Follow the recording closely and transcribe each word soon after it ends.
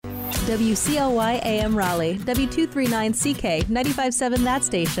WCLY AM Raleigh, W239CK, 95.7 that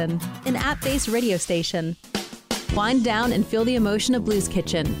station, an app-based radio station. Wind down and feel the emotion of Blues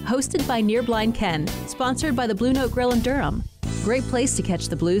Kitchen, hosted by Near Blind Ken, sponsored by the Blue Note Grill in Durham. Great place to catch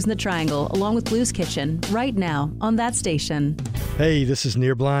the blues in the Triangle, along with Blues Kitchen, right now on that station. Hey, this is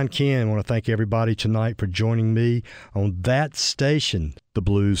Near Blind Ken. I want to thank everybody tonight for joining me on that station, the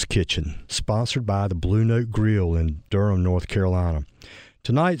Blues Kitchen, sponsored by the Blue Note Grill in Durham, North Carolina.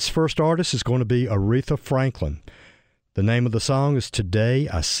 Tonight's first artist is going to be Aretha Franklin. The name of the song is Today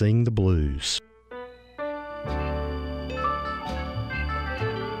I Sing the Blues.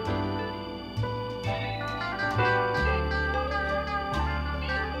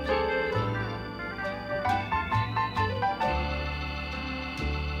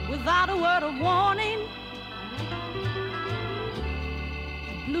 Without a word of warning,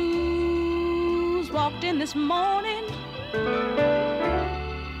 the blues walked in this morning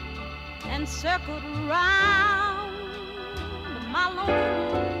and circled around my lonely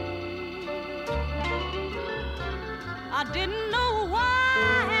room. I didn't know why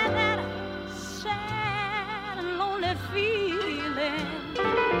I had that sad and lonely feeling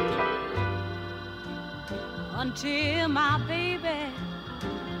until my baby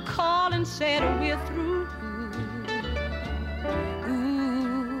called and said we're through.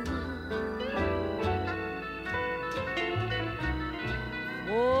 Ooh.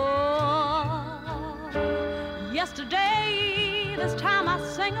 Oh, yesterday this time I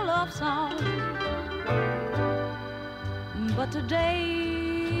sang a love song, but today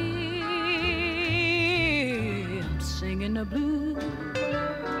I'm singing the blues.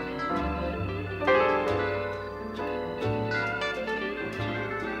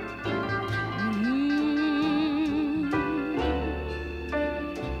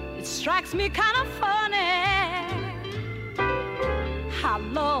 Strikes me kind of funny how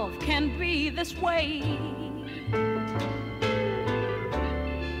love can be this way.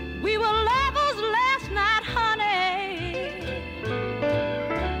 We were lovers last night, honey,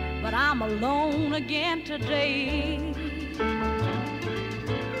 but I'm alone again today.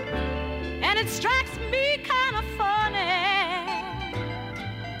 And it strikes me kind of funny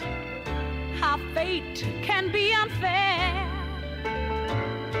how fate can be unfair.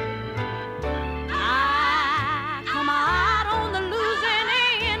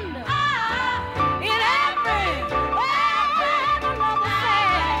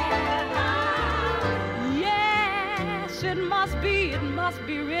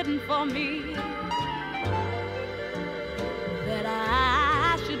 Be written for me that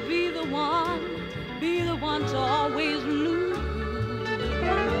I should be the one to always lose.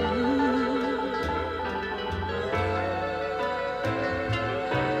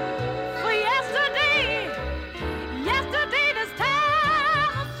 For yesterday this time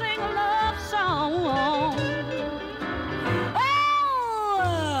I sing a love song.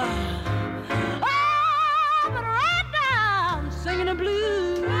 But right now I'm singing the blues.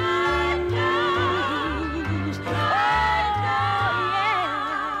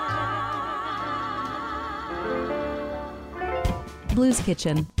 Blues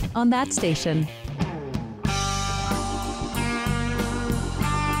Kitchen, on that station.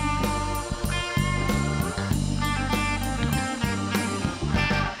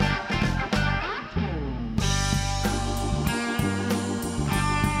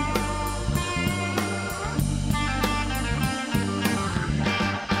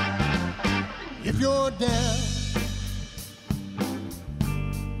 If you're down,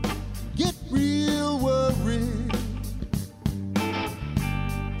 get real worried.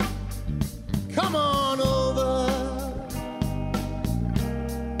 Come on over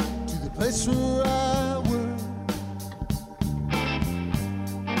to the place where I work.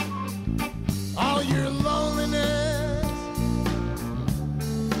 All your loneliness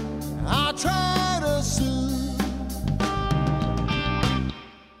I'll try to soothe.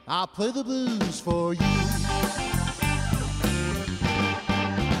 I'll play the blues for you.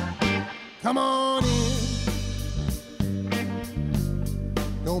 Come on in,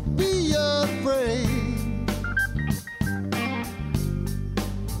 don't be afraid.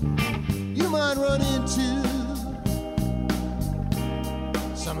 You might run into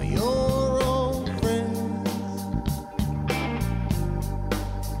some of your old friends.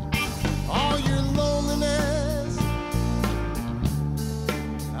 All your loneliness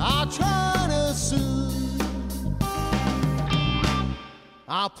I'll try to soothe.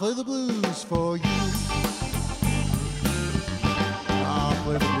 I'll play the blues for you. I'll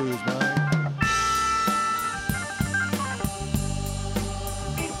play the blues, man.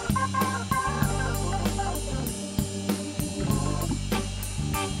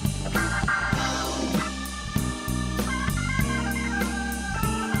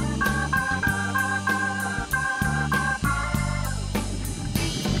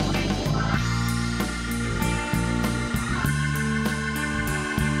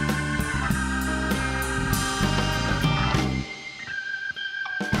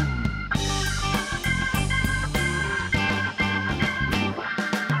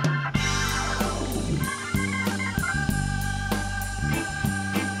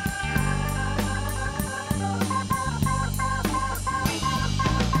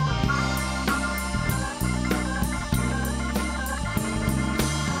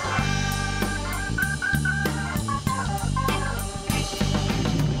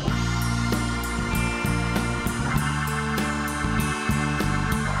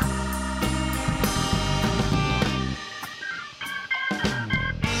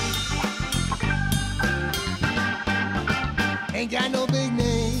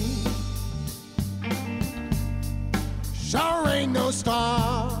 ain't no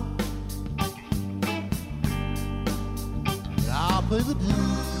star, but I'll play the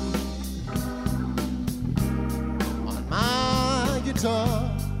blues on my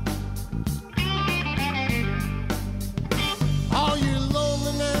guitar. All your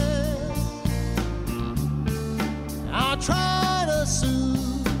loneliness I'll try to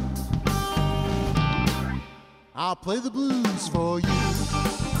soothe. I'll play the blues for you.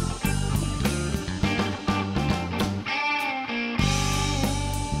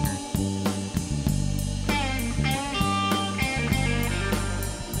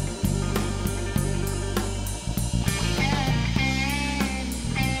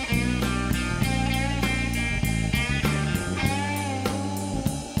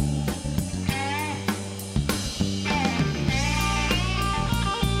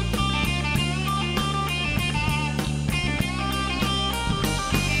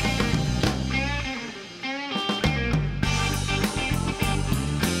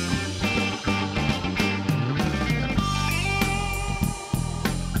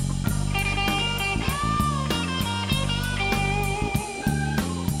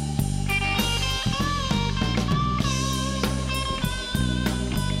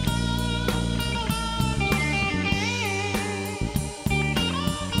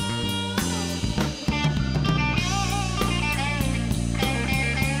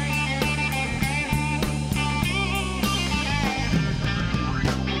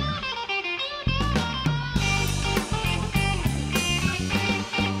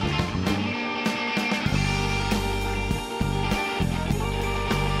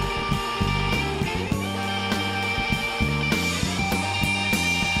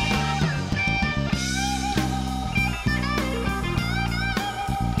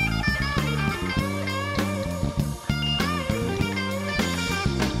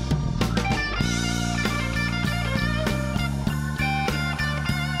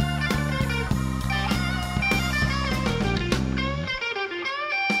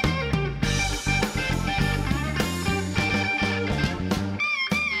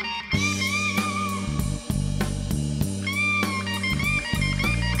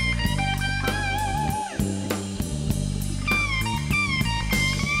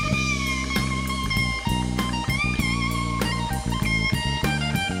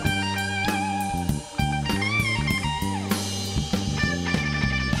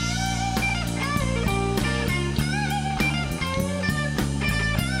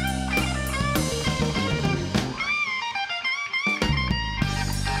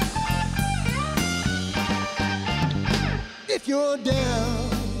 If you're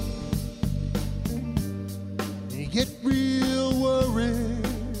down and you get real worried,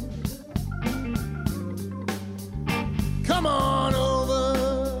 come on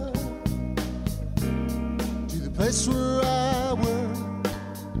over to the place where I work.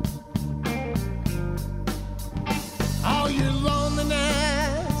 All your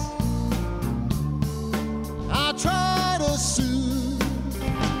loneliness I'll try to soothe.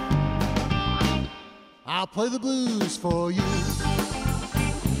 I'll play the blues for you.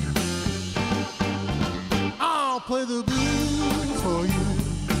 I'll play the blues for you.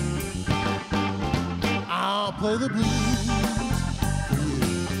 I'll play the blues for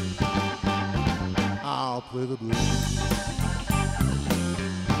you. I'll play the blues.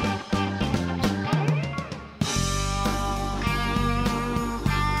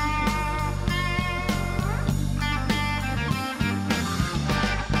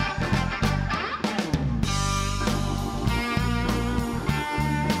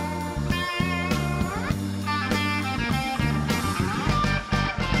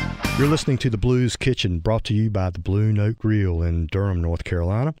 You're listening to the Blues Kitchen, brought to you by the Blue Note Grill in Durham, North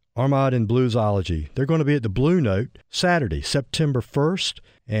Carolina. Armad and Bluesology. They're going to be at the Blue Note Saturday, September 1st,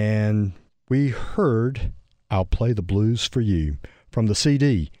 and we heard I'll Play the Blues for You from the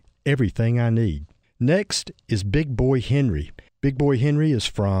CD, Everything I Need. Next is Big Boy Henry. Big Boy Henry is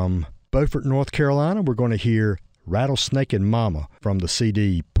from Beaufort, North Carolina. We're going to hear Rattlesnake and Mama from the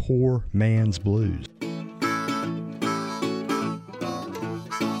CD, Poor Man's Blues.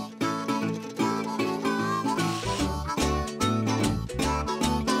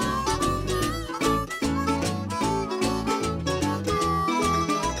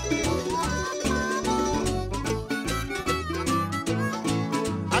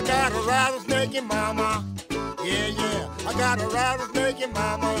 I got a rattlesnake mama, yeah, yeah. I got a rattlesnake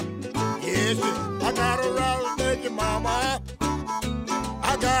mama, yes, yeah. I got a rattlesnake mama.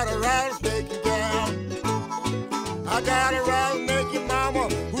 I got a rattlesnake gal. I got a rattlesnake mama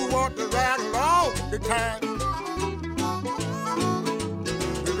who want to rattle all the time.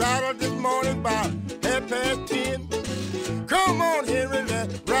 We rattled this morning about 10:30. Come on.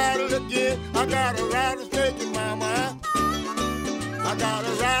 that rattle again. I got a rattlesnake in mama. I got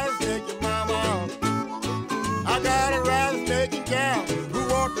a rattlesnake in mama. I got a rattlesnake in town who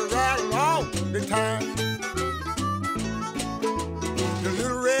want to rattle all the time. The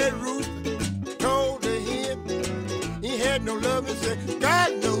little red rooster told the hen he had no love and said,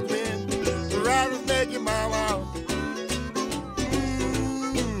 God knows when the rattlesnake in mama.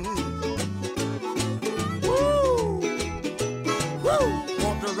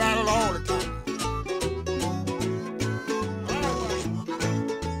 Want to rattle all the time.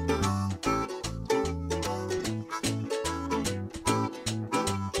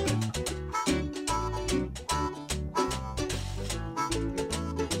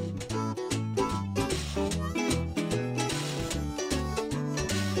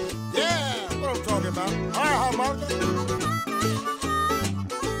 Yeah, what I'm talking about. All right, harmonica.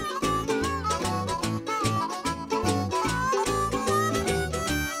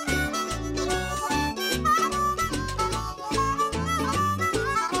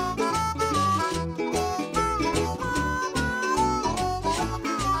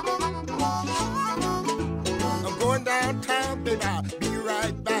 Downtown, baby, I'll be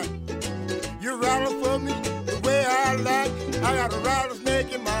right back. You rattle for me the way I like. I got a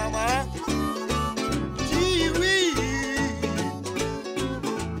rattlesnake in mama. Gee wee.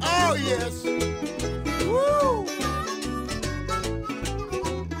 Oh yes. Woo.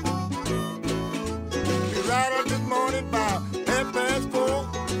 We rattled this morning by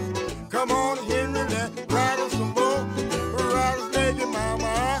 4:30. Come on, Henry, let's rattle some more. Rattlesnake in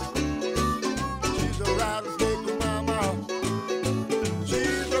mama. She's a rattlesnake.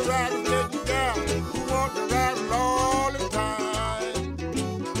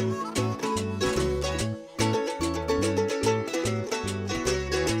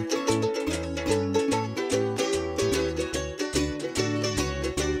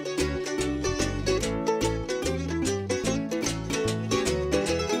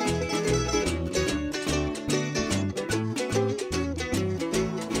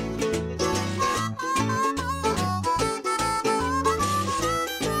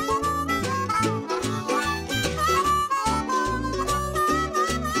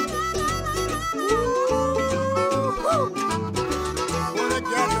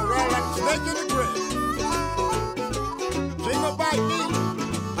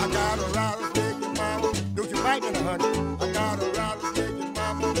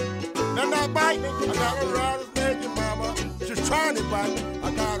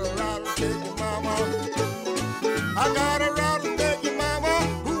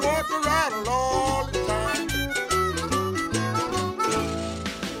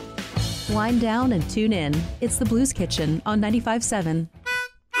 Wind down and tune in. It's the Blues Kitchen on 95.7.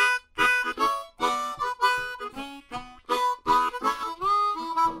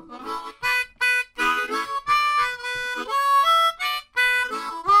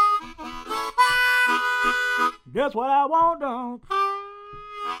 That's what I want done.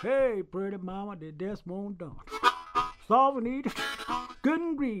 Hey, pretty mama, they just won't done. Soft and eat,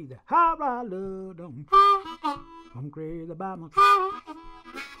 couldn't breathe. How I love them. I'm crazy about my.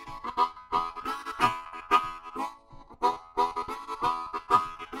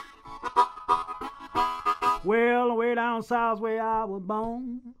 Well, way down south where I was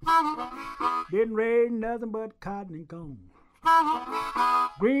born, didn't raise nothing but cotton and corn.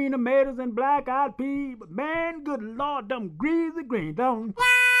 Green tomatoes and black-eyed peas, but man, good Lord, them greasy green, don't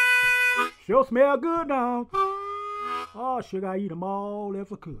sure smell good, don't. Oh, sugar, I eat them all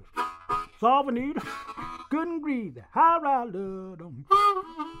if I could. Soft and eat, couldn't greasy, how I love them.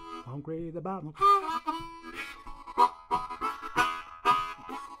 I'm crazy about them.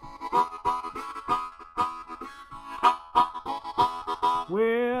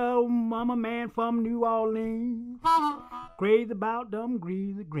 Well, I'm a man from New Orleans, crazy about them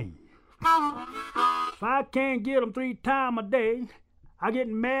greasy greens. If I can't get them 3 times a day, I get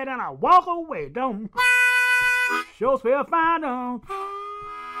mad and I walk away, don't. Sure spell fine, don't.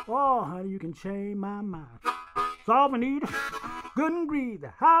 Oh, honey, you can change my mind. Soft and eat, good and greasy,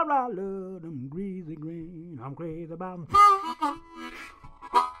 how I love them greasy greens. I'm crazy about them.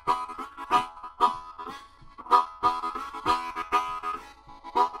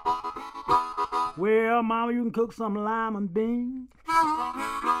 Well, mama, you can cook some lime and beans,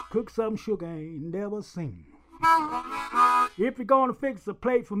 cook some sugar I ain't never seen. If you're gonna fix a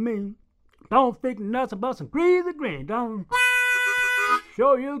plate for me, don't fix nothing but some greasy green, don't.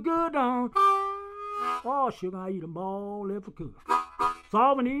 Show you good, don't. Oh, sugar, I eat them all if I could.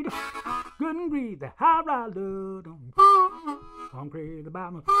 Soft and eat, good and greasy, how I love them. I'm crazy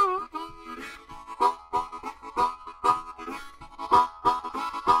about them.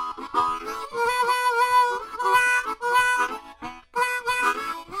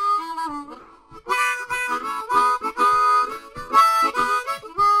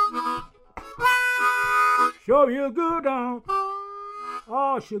 Sure feels good down.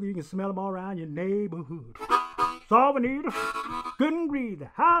 Oh, sugar, you can smell them all around your neighborhood. Saw Anita, couldn't breathe.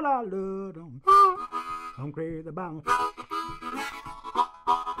 How I love them. I'm crazy about them.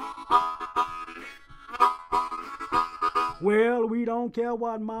 Well, we don't care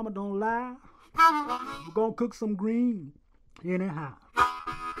what mama don't lie. We're gonna cook some green anyhow.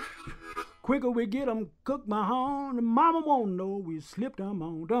 Quicker we get them cooked, my home, the mama won't know we slipped them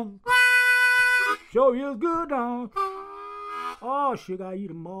on them. Sure is good down. Oh, sugar, I eat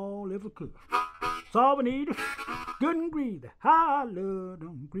them all if I could. Saw Anita, couldn't breathe. How I love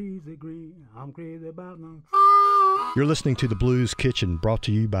them greasy green. I'm crazy about them. You're listening to The Blues Kitchen, brought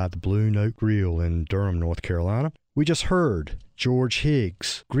to you by the Blue Note Grill in Durham, North Carolina. We just heard George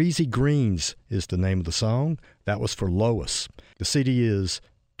Higgs. Greasy Greens is the name of the song. That was for Lois. The CD is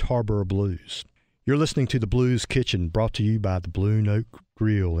Tarboro Blues. You're listening to The Blues Kitchen, brought to you by the Blue Note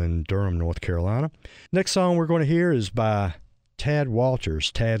Grill in Durham, North Carolina. Next song we're going to hear is by Tad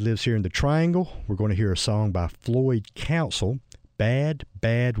Walters. Tad lives here in the Triangle. We're going to hear a song by Floyd Council, Bad,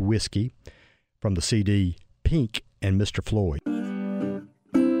 Bad Whiskey, from the CD Pink and Mr. Floyd.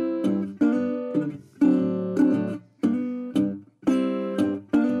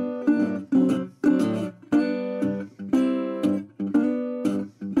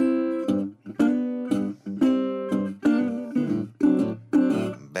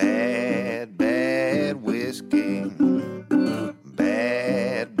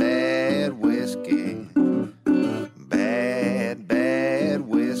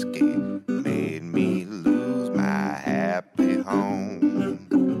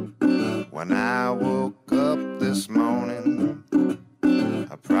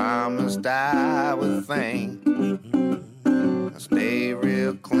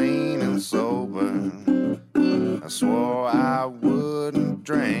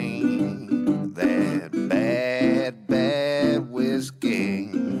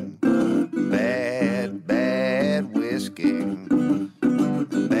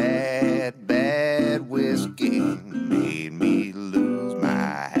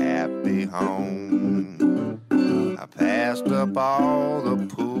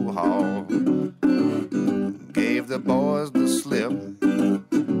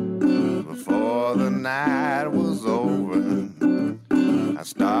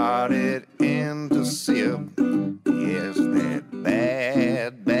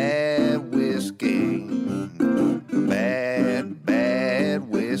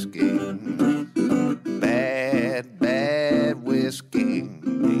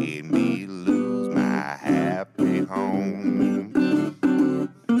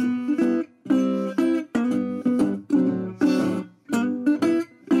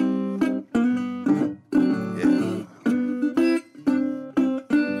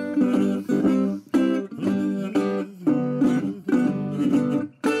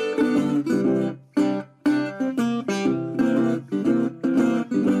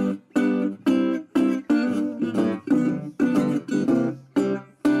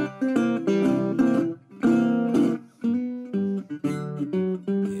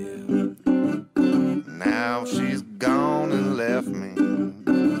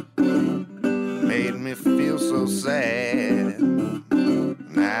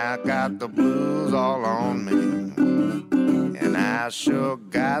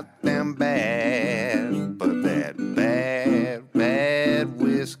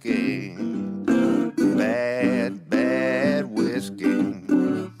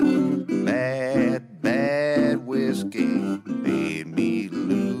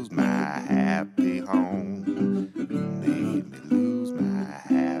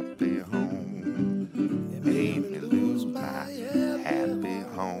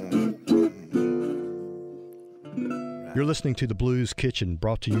 You're listening to The Blues Kitchen,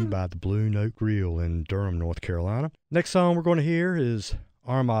 brought to you by the Blue Note Grill in Durham, North Carolina. Next song we're going to hear is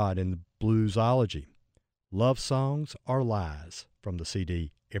Armad and the Bluesology. Love Songs or Lies, from the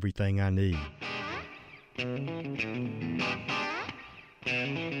CD Everything I Need.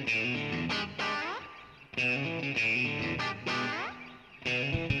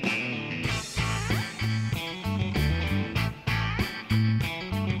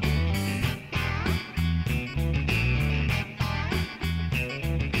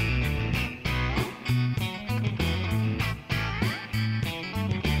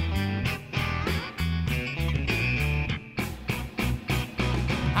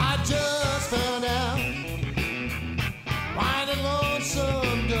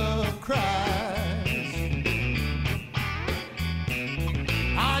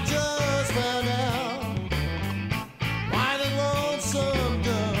 I just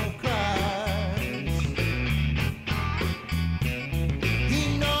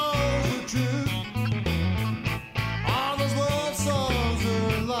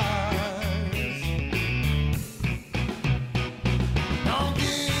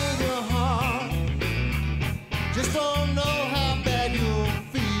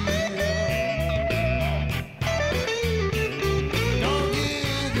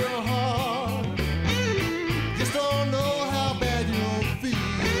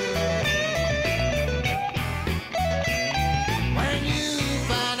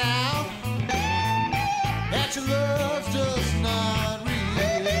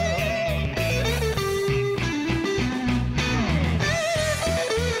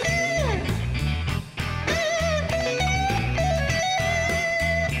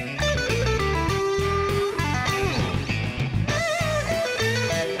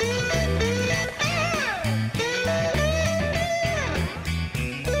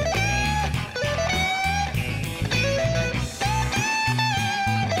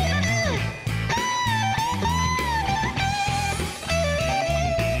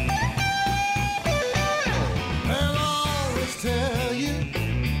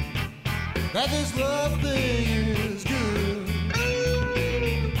that this love thing is good.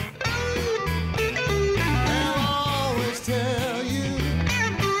 And I'll always tell you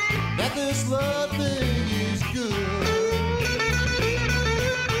that this love thing is good.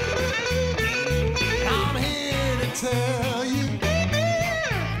 And I'm here to tell you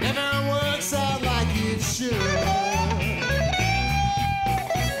that it works out like it should.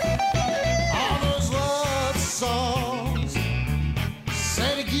 All those love songs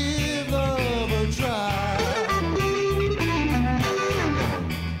say to give love a try.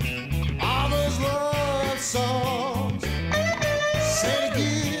 All those love songs say to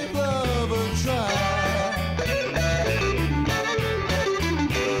give love a try.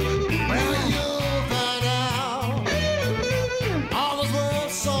 Well, you'll find out all those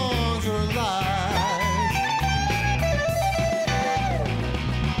love songs are lies.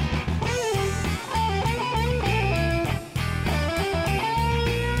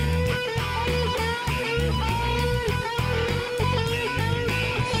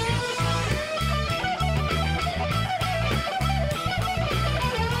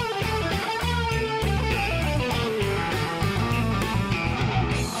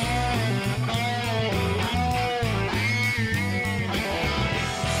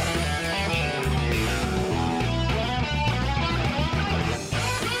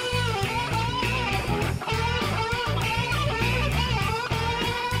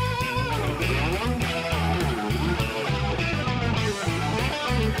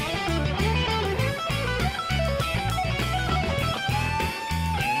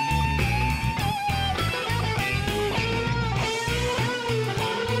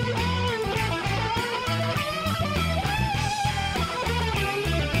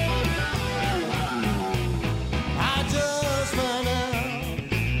 I just found out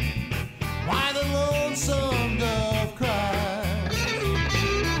why the lonesome dove cries.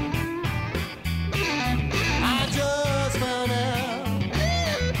 I just found out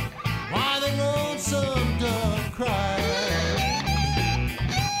why the lonesome dove cries.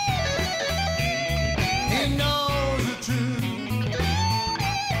 He knows the truth.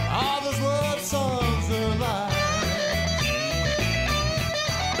 All those love songs are lies.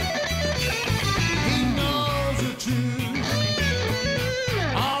 He knows the truth.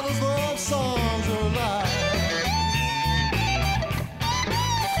 All those love songs are lies.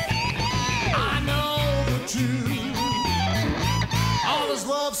 I know the truth. All those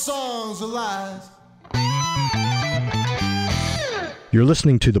love songs are lies. You're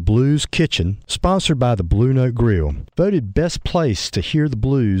listening to The Blues Kitchen, sponsored by the Blue Note Grill, voted best place to hear the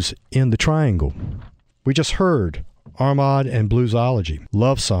blues in the Triangle. We just heard Armand and Bluesology,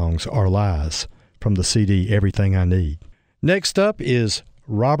 Love Songs Are Lies, from the CD Everything I Need. Next up is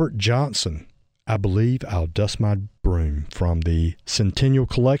Robert Johnson, I Believe I'll Dust My Broom, from the Centennial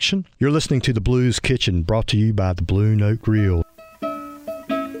Collection. You're listening to The Blues Kitchen, brought to you by the Blue Note Grill.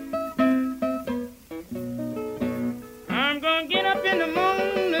 I'm gonna get up in the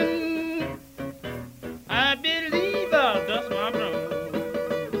morning. I believe I'll dust my broom.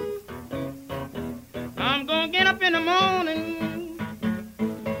 I'm gonna get up in the morning.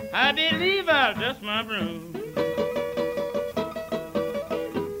 I believe I'll dust my broom.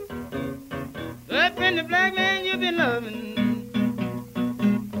 Good friend, the black man you've been loving.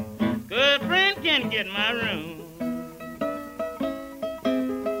 Good friend can get my room.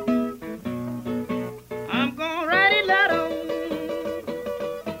 I'm gonna write it letter.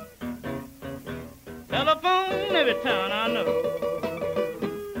 Telephone every town I know.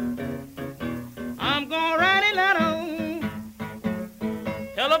 I'm gonna write it letter.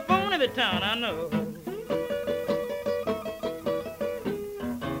 Telephone every town I know.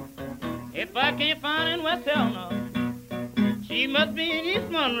 If I can't find her in West Helena, she must be in East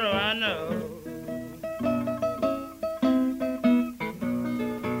Monroe, I know.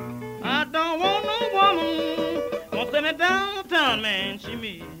 I don't want no woman won't send me downtown, man, she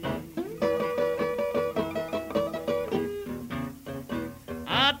me.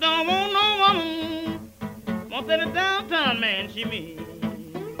 I don't want no woman won't send me downtown, man, she me.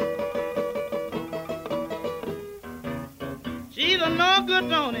 She's a no good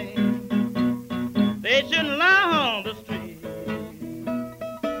Tony. They shouldn't lie on the street.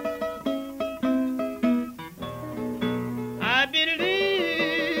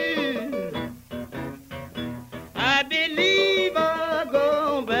 I believe I'll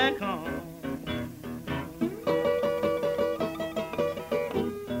go back home.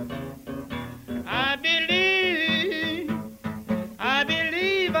 I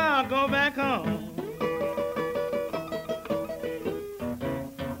believe I'll go back home.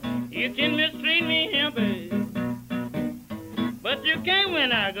 You can mistreat me here, babe.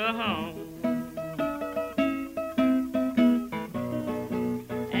 when I go home.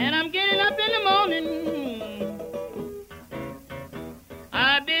 And I'm getting up in the morning.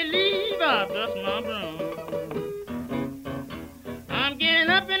 I believe I'll dust my broom. I'm getting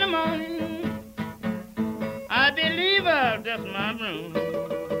up in the morning. I believe I'll dust my broom.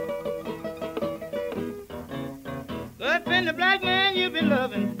 Good friend, the black man you've been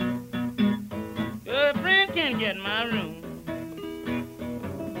loving. Good friend can't get my room.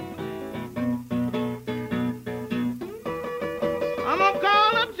 I'm gonna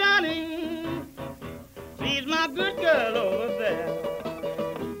call up Johnny. She's my good girl over there.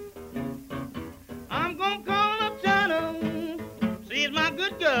 I'm gonna call up Johnny. She's my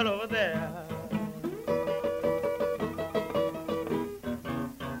good girl over there.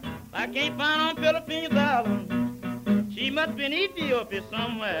 I can't find on Philippines Island. She must be in Ethiopia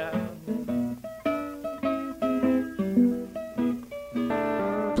somewhere.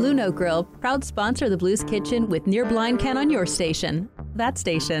 Blue Note Grill, proud sponsor of the Blues Kitchen with Near Blind Ken on your station. That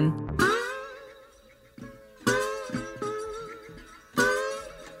station.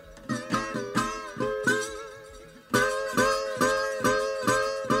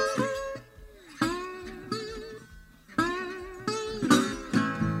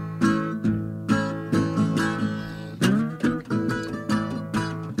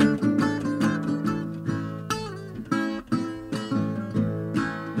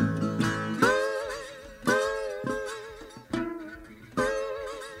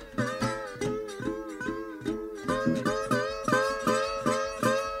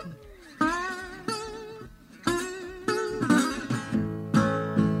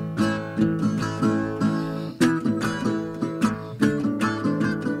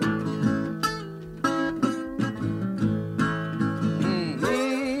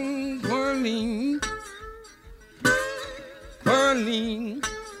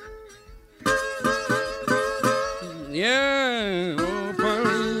 Yeah, oh,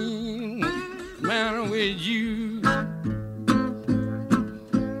 Pearline, matter with you.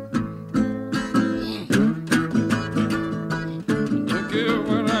 Don't care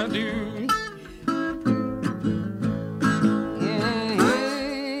what I do.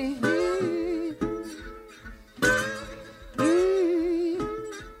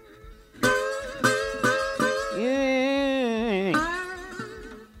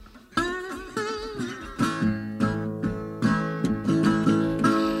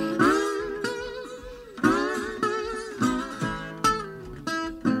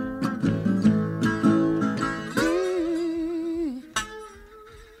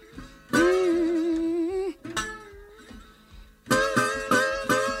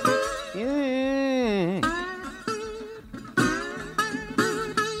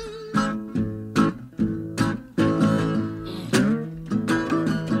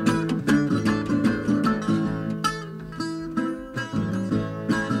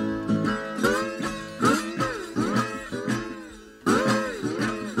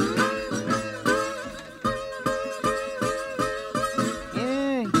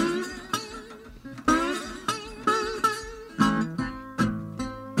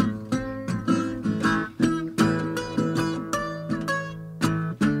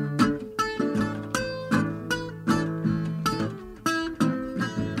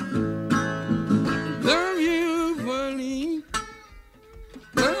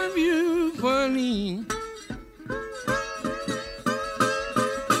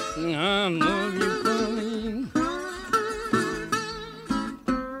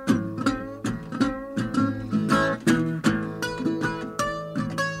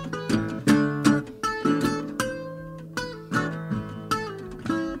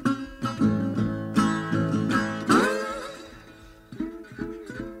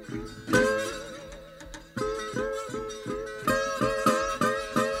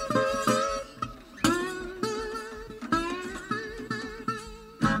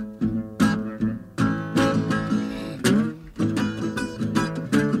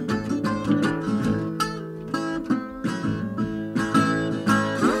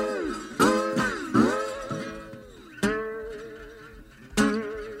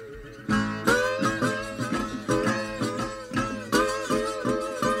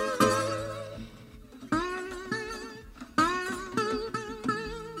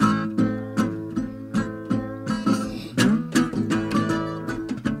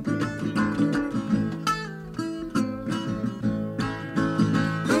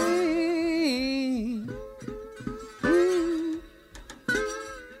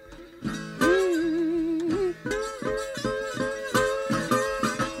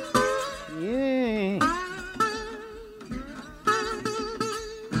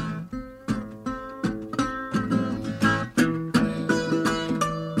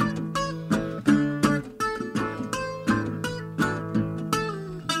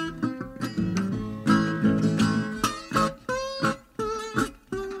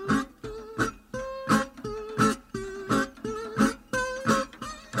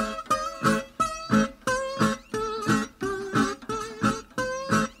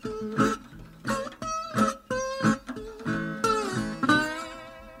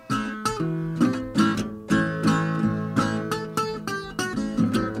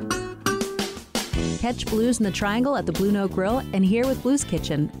 Catch blues in the Triangle at the Blue Note Grill and here with Blues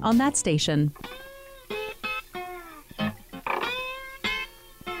Kitchen on that station.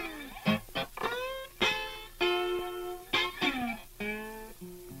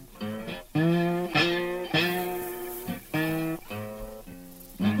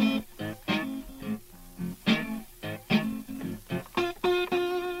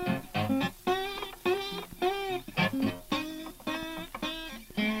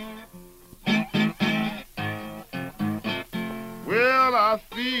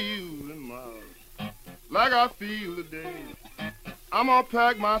 Like I feel today, I'm gonna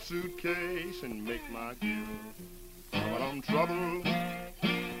pack my suitcase and make my deal. When I'm troubled,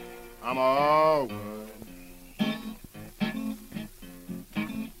 I'm all worried.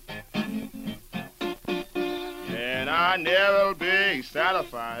 And I never be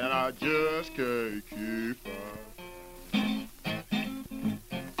satisfied, and I just can't keep up.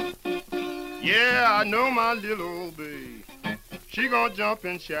 Yeah, I know my little old babe, she gonna jump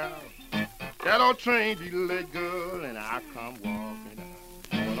and shout. That old train be let go, and I come walking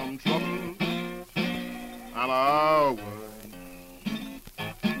out. When I'm troubled, I'm all worried.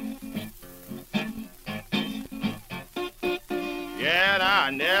 Yeah, and I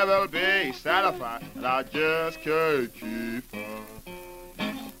never be satisfied, and I just can't keep up.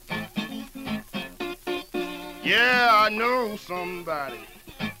 Yeah, I know somebody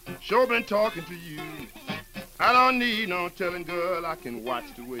sure been talking to you. I don't need no telling, girl, I can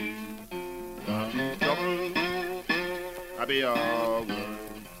watch the way you trouble, I be all worried.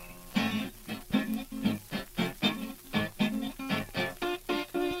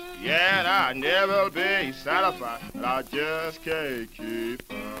 Yeah, and I never be satisfied, but I just can't keep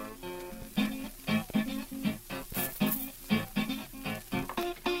up.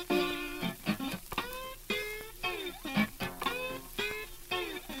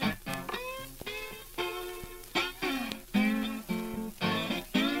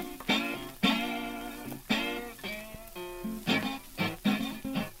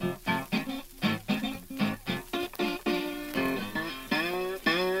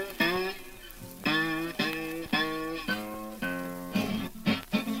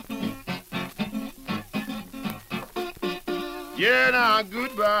 Yeah, now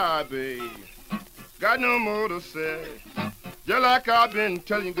goodbye, babe. Got no more to say. Just like I've been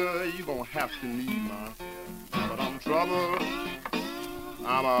telling you, girl, you gonna have to need my help. But I'm troubled,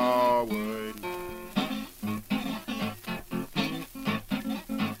 I'm all worried.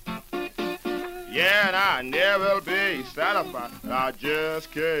 Yeah, and I never be satisfied. I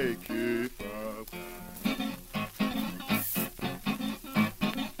just can't keep up.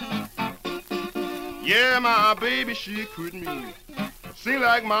 Yeah, my baby, she quit me. Seemed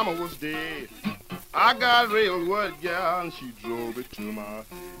like mama was dead. I got real worried, gal, and she drove it to my head.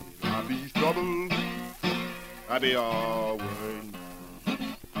 I be troubled, I be all worried.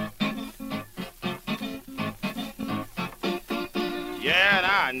 Yeah, and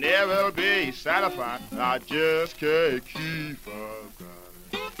I never be satisfied. I just can't keep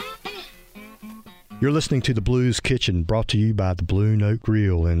up. You're listening to the Blues Kitchen, brought to you by the Blue Note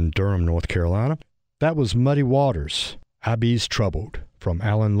Grill in Durham, North Carolina. That was Muddy Waters, I Be's Troubled, from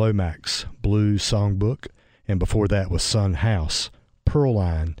Alan Lomax's Blues Songbook, and before that was Sun House,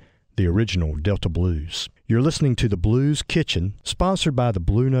 Pearline, the original Delta Blues. You're listening to the Blues Kitchen, sponsored by the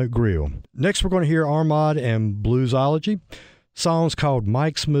Blue Note Grill. Next, we're going to hear Armad and Bluesology. Song's called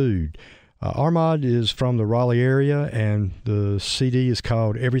Mike's Mood. Armad is from the Raleigh area, and the CD is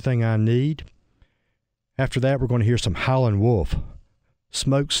called Everything I Need. After that, we're going to hear some Howlin' Wolf.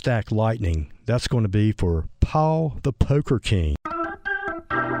 Smokestack Lightning. That's going to be for Paul the Poker King.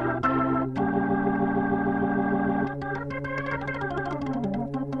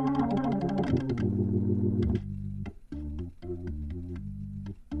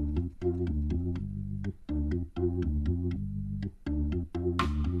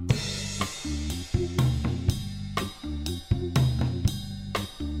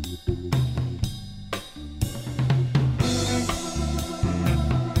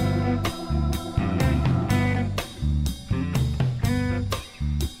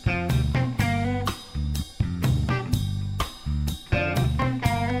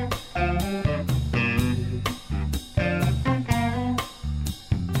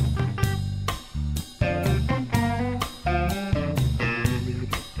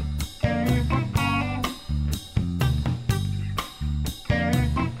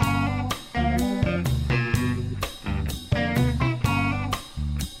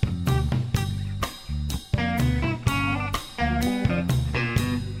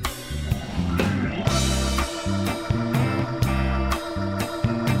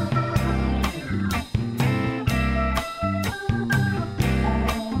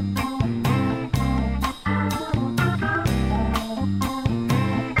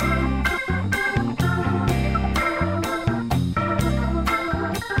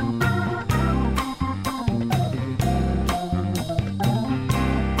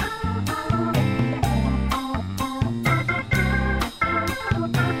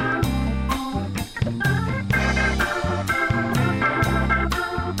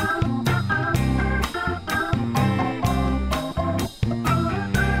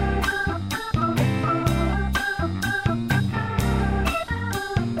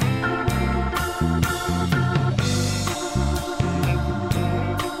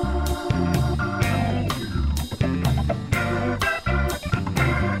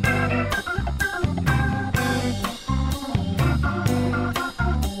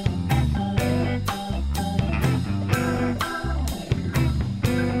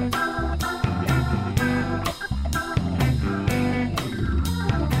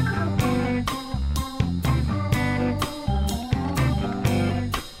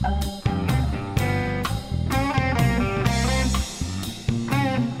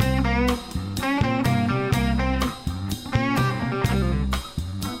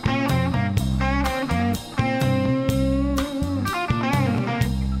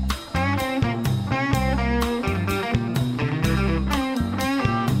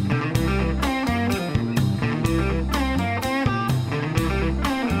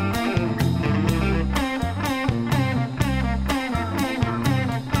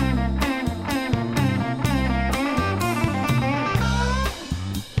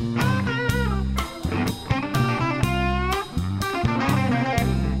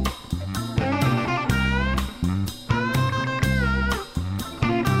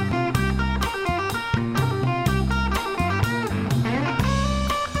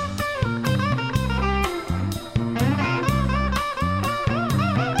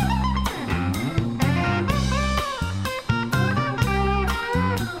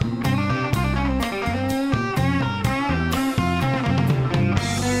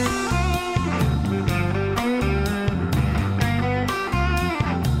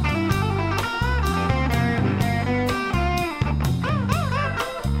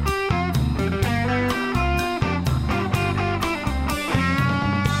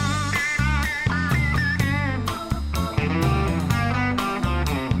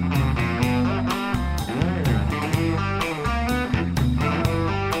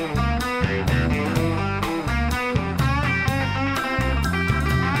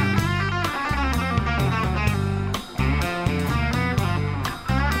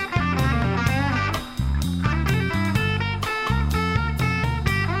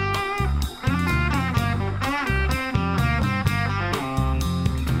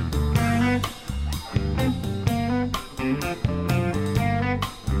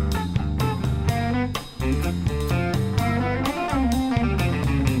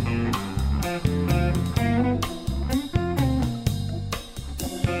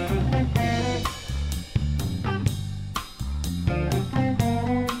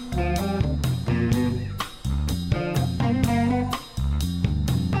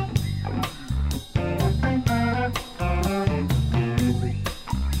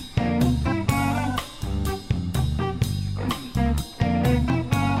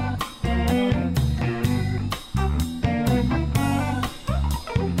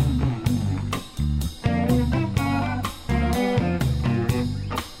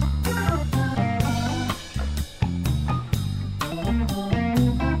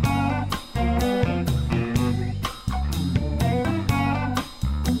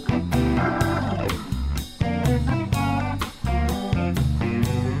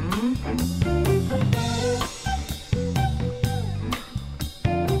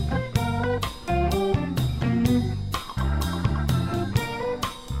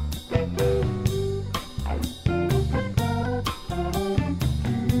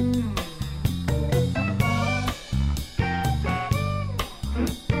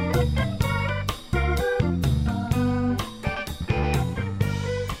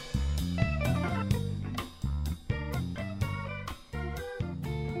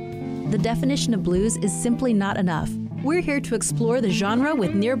 the definition of blues is simply not enough. We're here to explore the genre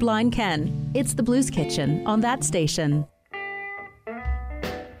with Near Blind Ken. It's the Blues Kitchen on that station.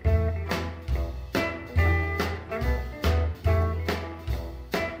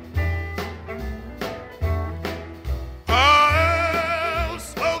 Oh,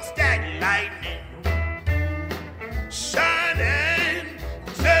 smokestack lightning, shining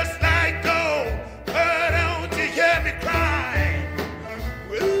just like gold. Oh, don't you hear me crying?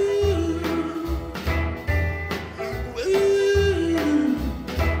 Woo, woo,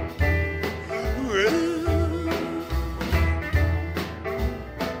 woo.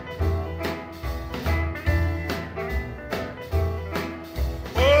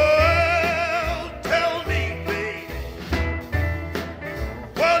 Oh, tell me, baby,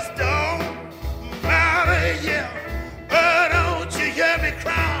 what's don't matter here? Oh, don't you hear me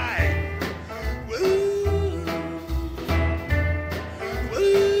crying? Woo, woo, woo.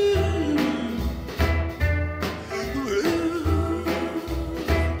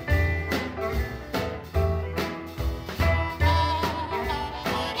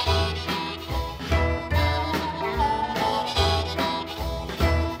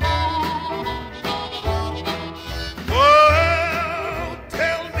 Oh,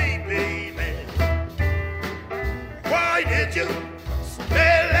 tell me, baby, why did you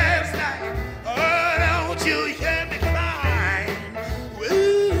stay last night? Oh, don't you hear me crying?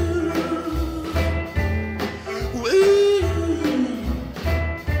 Woo, woo,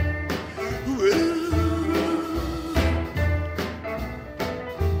 woo.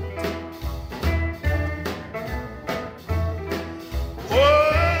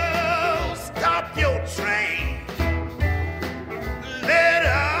 Oh, stop your train. Let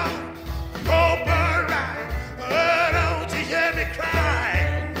her go by right. Oh, don't you hear me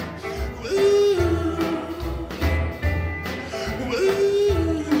crying? Woo,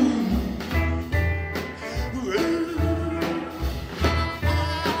 woo, woo.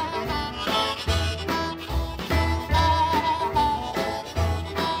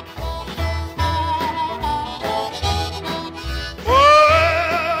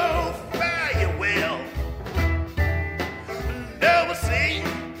 Oh, fare you well. Never see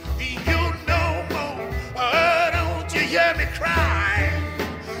you no more. Oh, don't you hear me crying?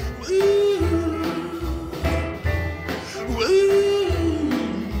 Woo, woo,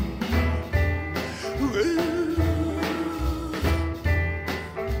 woo.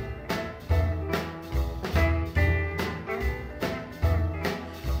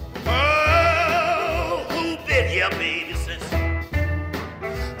 Oh, who been here, baby, since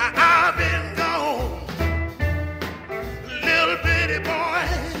I've been gone? Little bitty boy,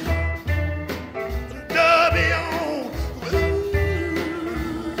 dubby on.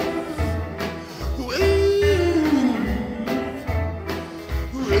 Woo,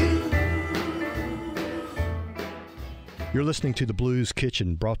 woo, woo. You're listening to the Blues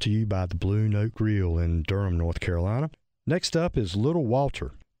Kitchen, brought to you by the Blue Note Grill in Durham, North Carolina. Next up is Little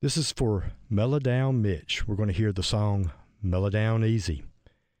Walter. This is for Mellow Down Mitch. We're going to hear the song Mellow Down Easy.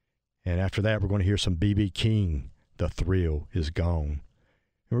 And after that, we're going to hear some B.B. King, The Thrill Is Gone.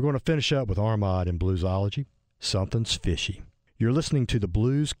 And we're going to finish up with Armad and Bluesology, Something's Fishy. You're listening to the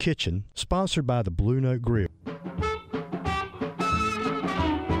Blues Kitchen, sponsored by the Blue Note Grill.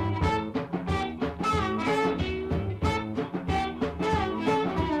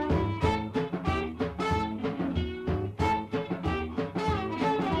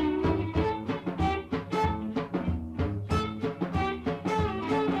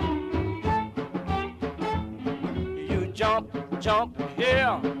 You jump, jump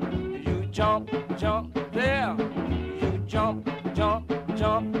here. You jump, jump there. You jump, jump,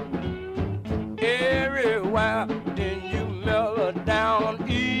 jump everywhere. Then you mellow down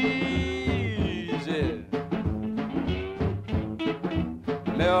easy.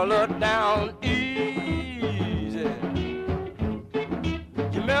 Mellow down easy.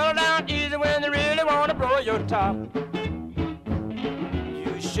 You mellow down easy when you really want to blow your top.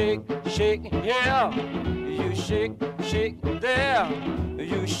 You shake, shake here. You shake, shake there.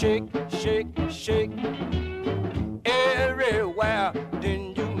 You shake, shake, shake everywhere.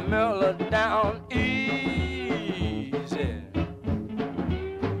 Then you mellow down easy.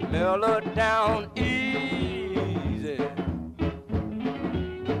 Mellow down easy.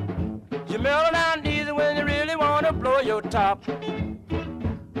 You mellow down easy when you really want to blow your top.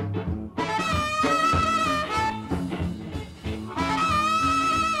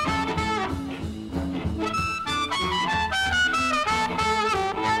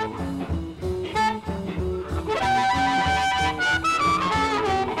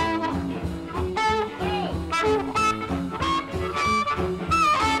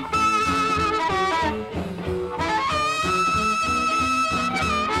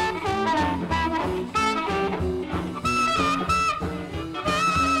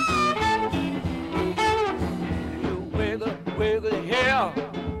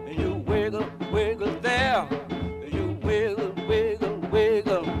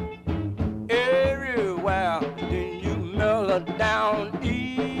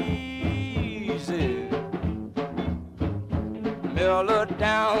 mellow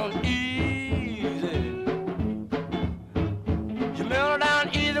down easy. You mellow down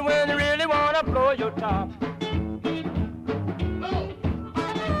easy when you really wanna blow your top.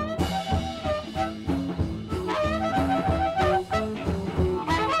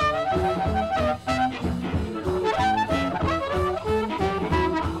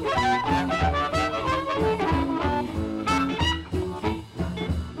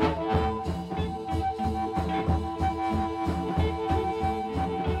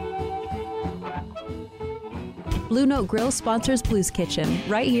 Blue Note Grill sponsors Blues Kitchen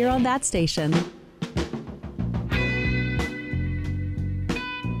right here on that station.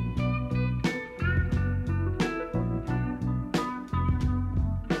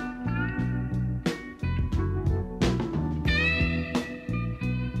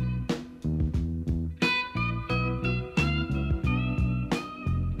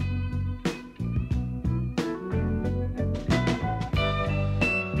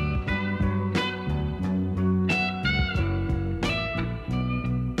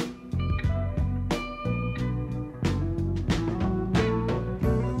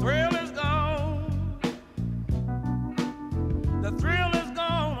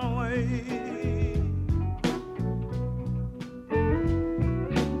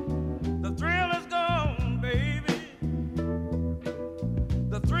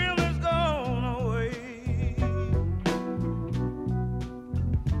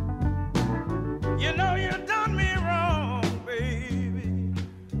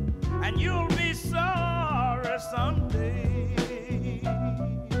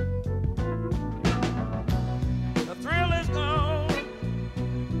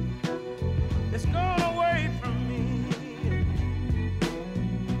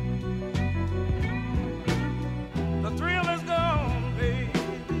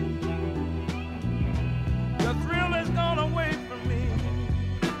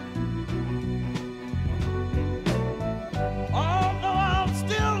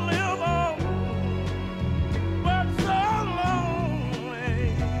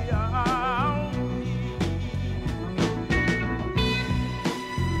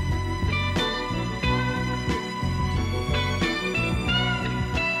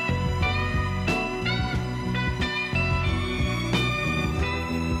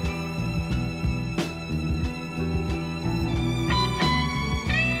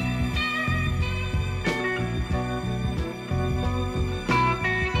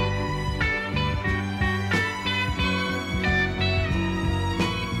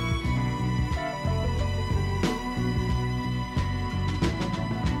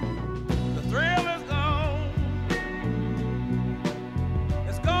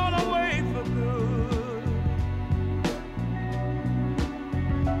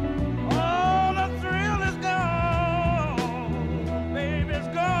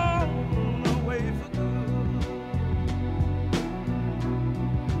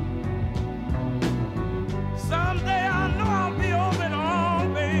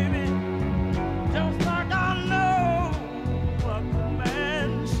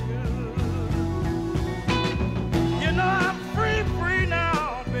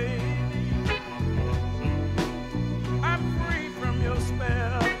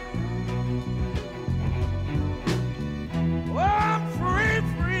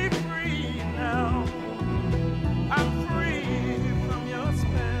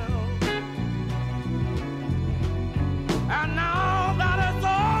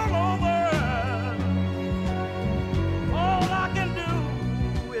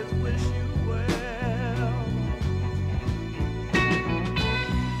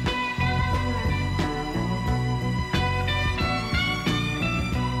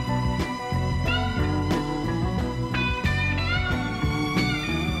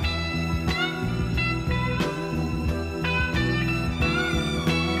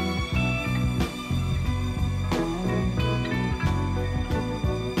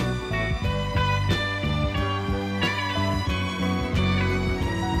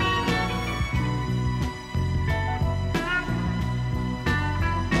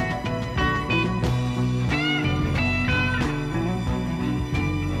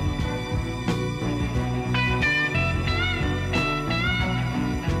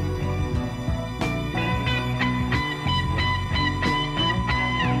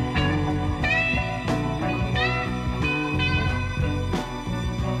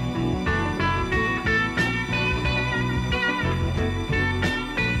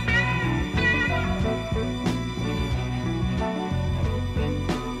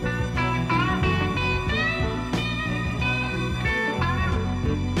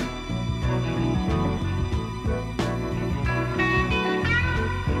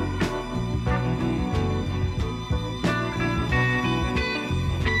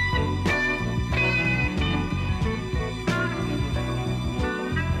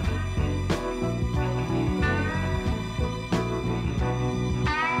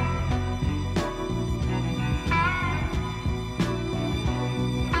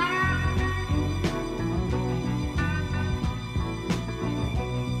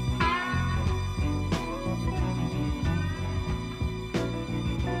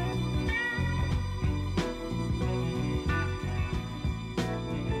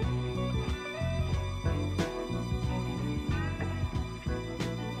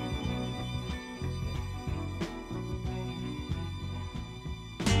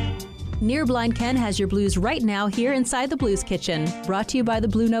 Near Blind Ken has your blues right now here inside the Blues Kitchen. Brought to you by the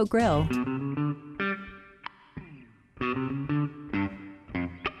Blue Note Grill.